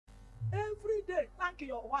thank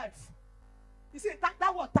your wife. You see,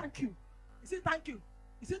 that word, thank you. You see, thank you.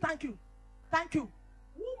 You see, thank you. Thank you.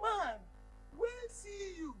 Woman, we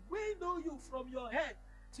see you, we know you from your head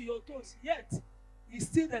to your toes, yet he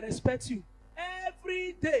still respects you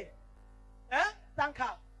every day. Eh? Thank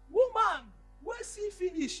her. Woman, we see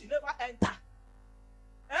finish, you never enter.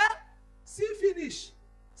 Eh? See finish.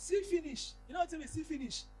 See finish. You know what I mean? See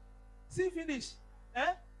finish. See finish.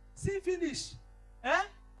 Eh? See finish. Eh?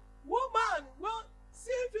 Woman, well,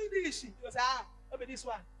 see finish. You say, maybe this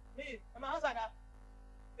one. Me, and my husband.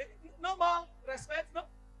 No more respect. No.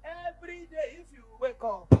 Every day, if you wake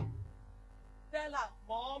up, tell her,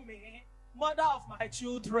 Mommy, mother of my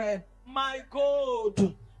children, my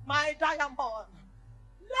gold, my diamond.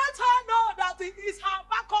 Let her know that it is her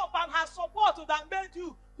backup and her support that made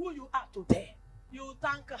you who you are today. You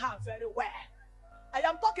thank her very well. I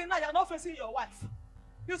am talking now, you are not facing your wife.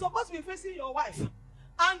 You're supposed to be facing your wife.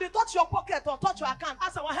 And they touch your pocket or touch your account.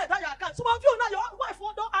 Ask our head, that your account. Some of you now, your wife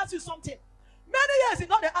don't ask you something. Many years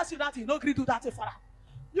ago, they ask you that, you don't agree to that for her.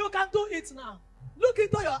 You can do it now. Look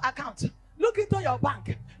into your account. Look into your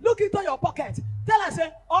bank. Look into your pocket. Tell her,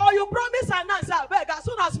 say, oh, you promise and answer. Beg, as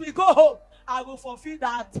soon as we go home, I will fulfill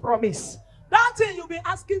that promise. That thing you'll be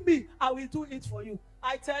asking me, I will do it for you.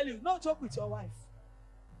 I tell you, no joke with your wife.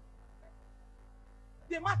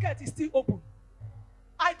 The market is still open.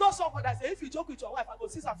 I told someone that said, if you joke with your wife, I will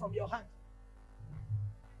seize her from your hand.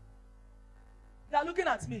 They are looking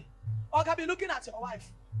at me. Or can be looking at your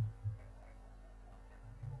wife.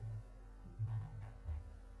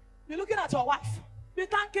 Be looking at your wife. Be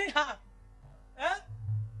thanking her. Eh?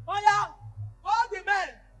 Oh yeah. All the men.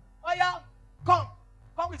 Oh yeah. Come.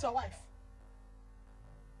 Come with your wife.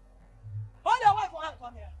 Hold your wife on hand.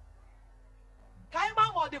 Come here.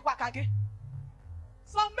 Kaima or the Kwakage.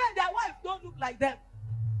 Some men, their wife don't look like them.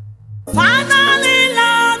 Finally,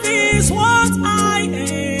 love is what I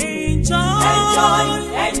enjoy.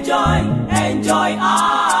 Enjoy.